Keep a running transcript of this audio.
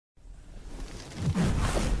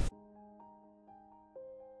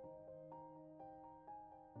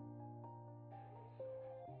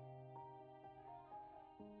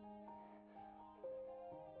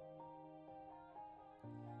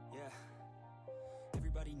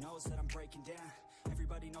knows that I'm breaking down.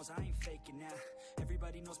 Everybody knows I ain't faking now.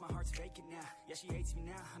 Everybody knows my heart's vacant now. Yeah, she hates me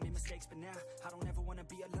now, I made mistakes but now I don't ever wanna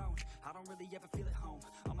be alone. I don't really ever feel at home.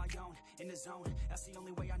 On my own, in the zone, that's the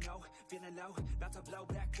only way I know. Feeling low, about to blow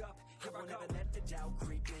back up. Here I never let the doubt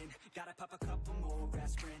creep in. Gotta pop a couple more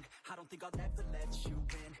aspirin. I don't think I'll ever let you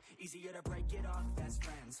in. Easier to break it off best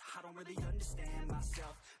friends. I don't really understand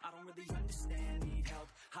myself. I don't really understand, need help.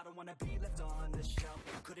 I don't wanna be left on the shelf.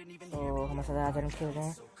 Couldn't even hear me. हमारे साथ आर्यन खेल रहे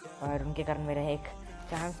हैं और उनके कारण मेरा एक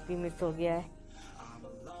चांस भी मिस हो गया है।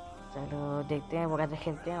 चलो देखते हैं वो कैसे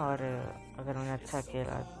खेलते हैं और अगर उन्हें अच्छा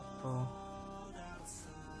खेला तो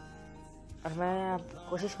और मैं आप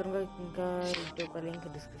कोशिश करूँगा कि उनका वीडियो का लिंक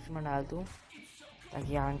डिस्क्रिप्शन में डाल दूँ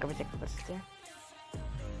ताकि आप उनका भी चेक कर सकते हैं।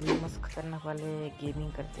 ये मस्त खतरनाक वाले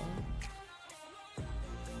गेमिंग करते हैं।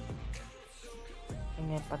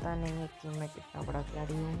 इन्हें पता नहीं है कि मैं कितना बड़ा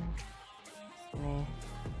खिलाड़ी हूँ।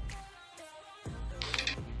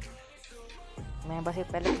 मैं बस ये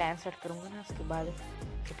पहले प्लान सेट करूँगा ना, उसके बाद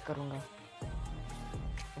हिट करूँगा।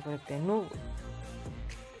 देखते हैं नूब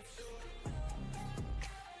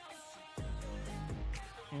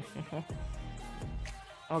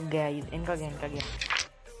हो गया इनका गया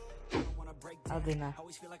अब देना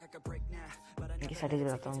इनकी साइड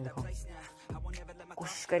बताता हूँ। देखो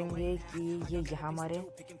कोशिश करेंगे कि ये यहाँ मारे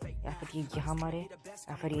या फिर ये यहाँ मारे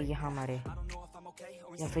या फिर ये यहाँ मारे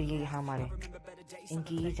या फिर ये यहाँ मारे।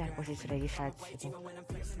 इनकी ये चार कोशिश रहेगी शायद से,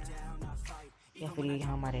 या फिर ये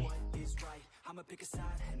यहाँ मारे।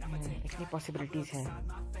 इतनी पॉसिबिलिटीज है।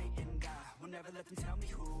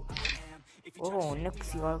 ओह ने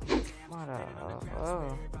किसी और मारा,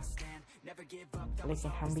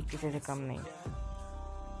 लेकिन हम भी किसी से कम नहीं।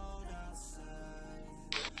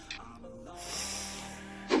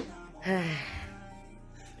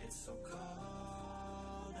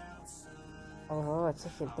 ओहो अच्छा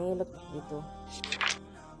खेलते हैं ये लोग। ये तो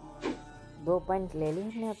 2 पॉइंट ले लिए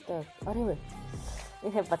हमने अब तक। अरे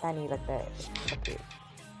इन्हें पता नहीं लगता है।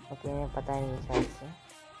 ओके इन्हें पता नहीं शायद से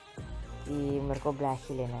कि मेरे को ब्लैक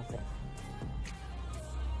ही लेना है।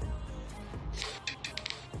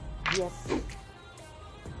 Yes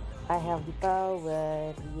I have the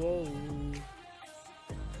power, ये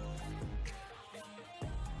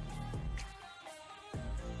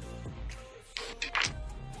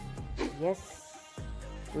yes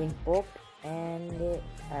twin poked and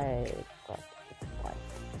I got it point।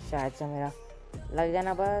 शायद से मेरा लग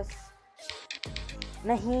जाना बस।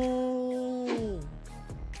 नहीं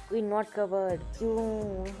कोई नॉट कवर्ड, क्यों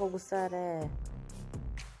वो गुस्सा आ रहा है।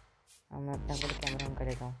 मैं अपना पूरा कैमरा ऑन कर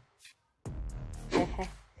देता हूँ।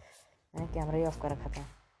 मैंने कैमरा ही ऑफ कर रखा था।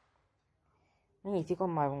 मैं इसी को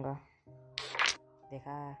मारूंगा।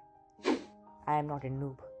 देखा I am not a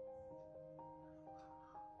noob.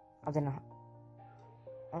 अब देना।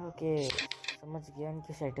 ओके समझ गया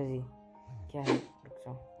इनकी स्ट्रेटजी क्या है। रुक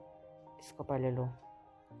जाओ इसको पहले लो,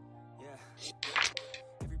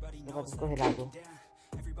 उसके बाद इसको हिला दो,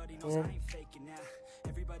 फिर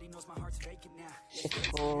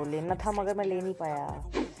इसको लेना था मगर मैं ले नहीं पाया।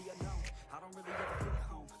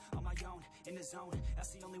 in the zone, that's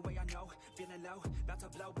the only way I know. Feeling low, about to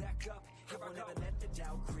blow back up. Here I never let the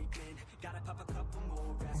doubt creep in. Gotta pop a couple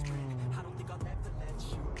more aspirin. I don't think I'll ever let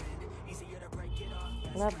you in. Easier to break it off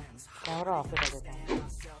best friends. I don't understand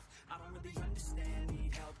myself. I don't really understand,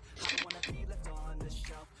 need help. I don't wanna be left on the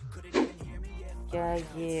shelf. Couldn't even hear me yet. क्या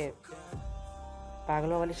ये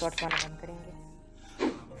पागलों वाली shot मारना बंद करेंगे?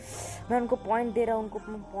 मैं उनको point दे रहा हूँ, उनको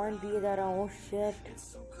पॉइंट दिए जा रहा हूँ। ओह शिट,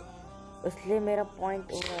 इसलिए मेरा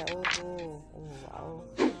पॉइंट हो रहा है। ओह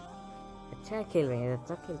अच्छा खेल रहे हैं,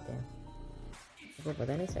 अच्छा खेलते हैं। मुझे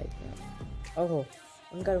पता नहीं शायद क्या। ओहो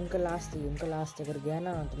उनका लास्ट थी, अगर गया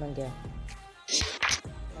ना तो मैं गया।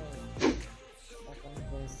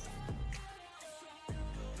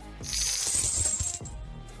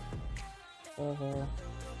 ओहो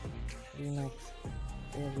रीमैक्स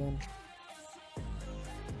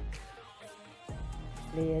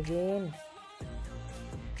प्ले अगेन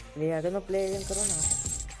करो ना।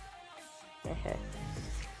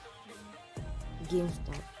 Game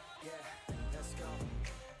start.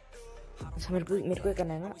 अच्छा मेरे को ये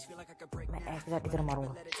करना है ना, मैं एक साथ इधर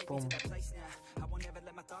मारूंगा। बूम।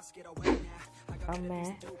 अब मैं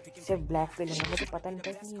सिर्फ ब्लैक पे लूँगा। मुझे पता नहीं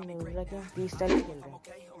था कि मुझे क्या 20 स्टाइल खेल रहे हैं,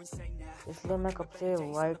 इसलिए मैं कब से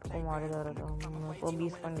वाइट को मारे जा रहा था। मेरे को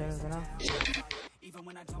 20 पॉइंट लेने थे ना।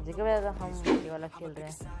 देखिए वैसा हम ये वाला खेल रहे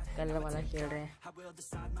हैं, कलर वाला खेल रहे हैं।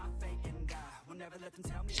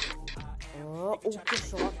 ओके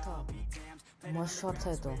शॉट था, मस्त शॉट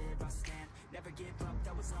था। तो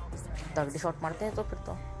तगड़ी शॉट मारते हैं तो फिर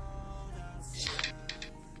तो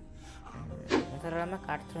मैं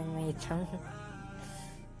काट में अच्छा हूँ।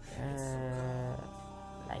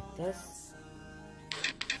 Like this.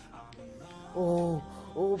 ओ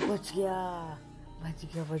बच गया।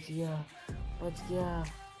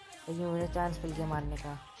 लेकिन मुझे चांस मिल गया मारने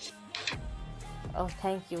का। Oh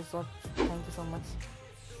thank you so much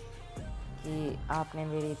कि आपने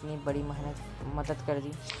मेरी इतनी बड़ी मदद कर दी।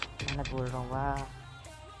 मेहनत बोल रहा हूँ, वाह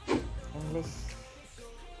इंग्लिश।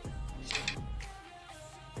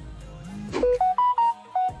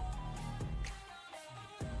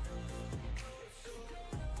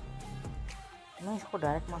 मैं इसको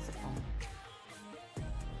डायरेक्ट मार सकता हूँ।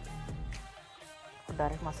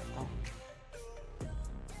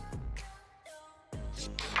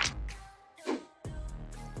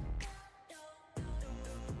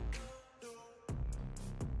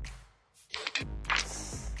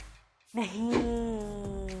 नहीं।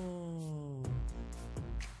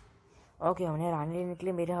 ओके, हमने रानी लेने के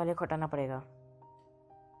लिए मेरे वाले को हटाना पड़ेगा।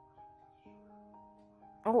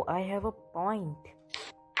 ओह I have a point.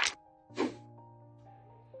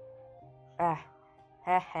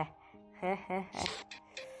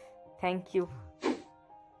 Thank you.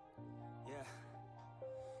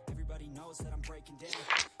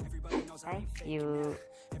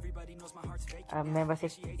 अब मैं बस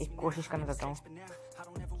एक कोशिश करना चाहता हूँ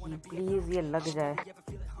कि प्लीज ये लग जाए।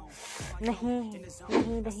 नहीं।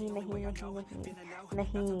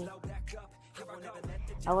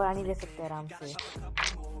 अब रानी ले सकते हैं आराम से।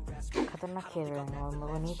 खतरनाक खेल रहे हैं और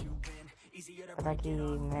मुझे नहीं पता कि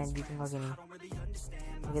मैं जीतूंगा कि नहीं,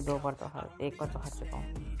 क्योंकि एक बार तो हार चुका हूँ।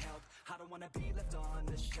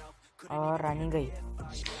 और रानी गई।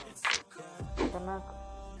 खतरनाक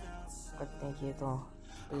करते हैं कि ये तो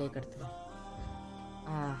प्ले करते हैं।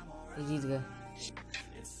 हाँ ये जीत गए।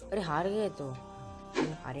 अरे हार गए तो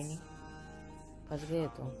हारे नहीं, फंस गए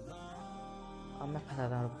तो। अब मैं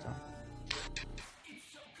फंसाता हूँ, रुक जाओ।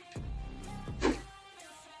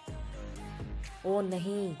 ओ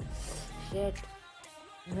नहीं, शेट,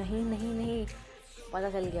 नहीं पता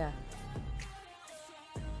चल गया।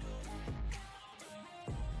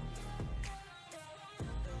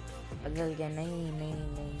 नहीं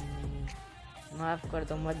माफ कर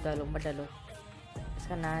दो, मत डालो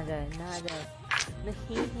इसका ना जाए।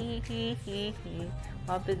 नहीं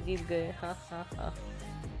वापस जीत गए। हाँ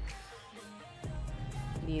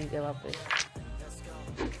जीत गए वापस।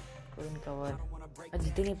 कवर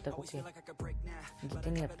जीते नहीं अब तक। ओके जीते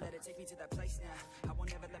नहीं अब तक।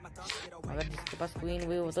 अगर जिसके पास क्वीन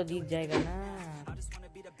हुई वो तो जीत जाएगा ना।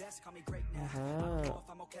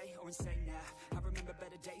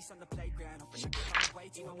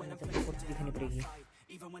 दिखनी पड़ेगी।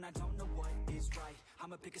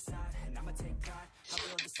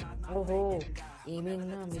 ओहो एमिंग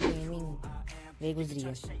ना, मेरी एमिंग वे गुजरी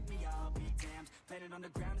है।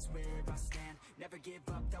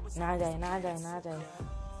 ना जाए।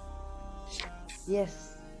 यस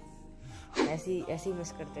ऐसी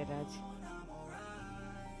मिस करते राज।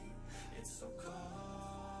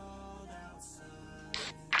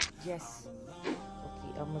 यस ओके,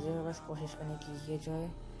 अब मुझे बस कोशिश करने की ये जो है।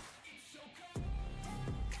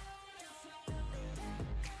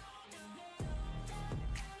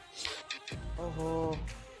 ओहो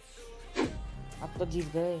अब तो जीत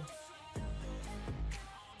गए।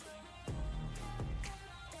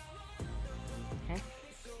 हैं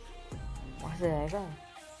वहाँ से जाएगा?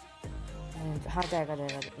 हाँ जाएगा।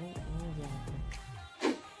 नहीं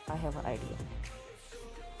आई हैव एन आइडिया।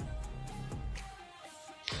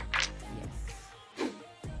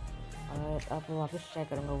 और अब मैं वापस ट्राई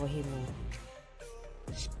करूँगा वही मूव।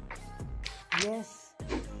 यस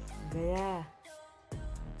गया।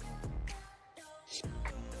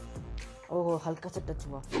 ओहो हल्का सा टच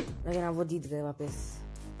हुआ, लेकिन अब वो जीत गए वापस।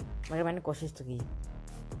 मगर मैंने कोशिश तो की।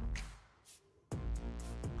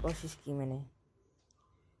 मैंने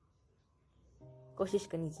कोशिश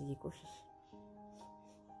करनी चाहिए।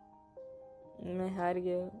 मैं हार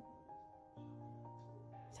गया।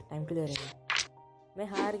 टाइम क्लियर है। मैं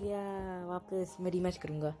हार गया वापस। मैं रीमैच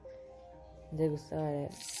करूँगा। मुझे गुस्सा आ रहा है।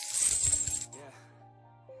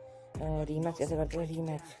 रीमैच कैसे करते हैं?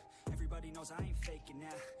 रीमैच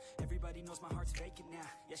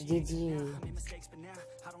जी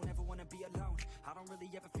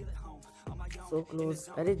सो क्लोज।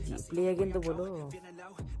 अरे जी प्ले अगेन तो बोलो।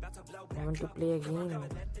 I want to play again.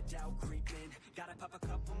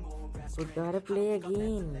 Good play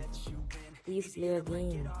again. Please play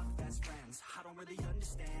again.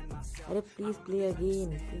 अरे प्लीज प्ले अगेन।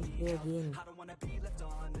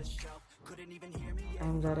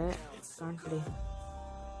 टाइम जा रहा है। Can't play.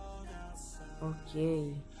 Okay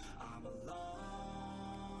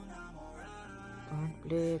can't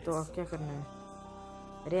play. तो अब क्या करना है?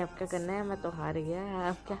 अरे अब क्या करना है, मैं तो हार गया,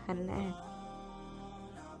 अब क्या करना है?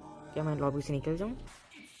 क्या मैं लॉबी से निकल जाऊँ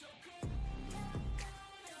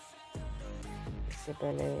इससे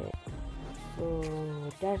पहले? तो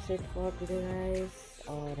that's it for today guys.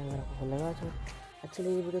 और अगर आपको लगा तो अच्छा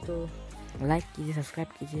लगे वीडियो तो लाइक कीजिए, सब्सक्राइब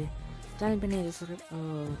कीजिए। चैनल पे नहीं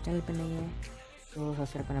है तो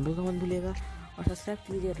सब्सक्राइब करना बिल्कुल मत भूलिएगा। और सब्सक्राइब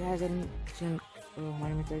कीजिए राजन चैनल,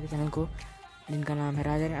 हमारे मित्र के चैनल को, जिनका नाम है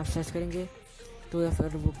राजन। आप सर्च करेंगे तो या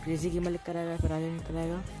फिर वो क्रेजी गेमर लिख कर आएगा, फिर राजन निकल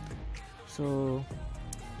आएगा। सो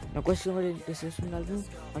मैं कोशिश करूँगा डिस्क्रिप्शन डाल दूँ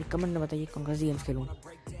और कमेंट में बताइए कौन सी गेम्स खेलूँ।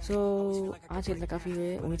 सो आज खेलना काफ़ी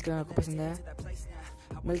हुए, उम्मीद करूँ आपको पसंद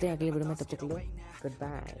आया। मिलते हैं अगले वीडियो में, तब तक के लिए गुड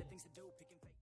बाय।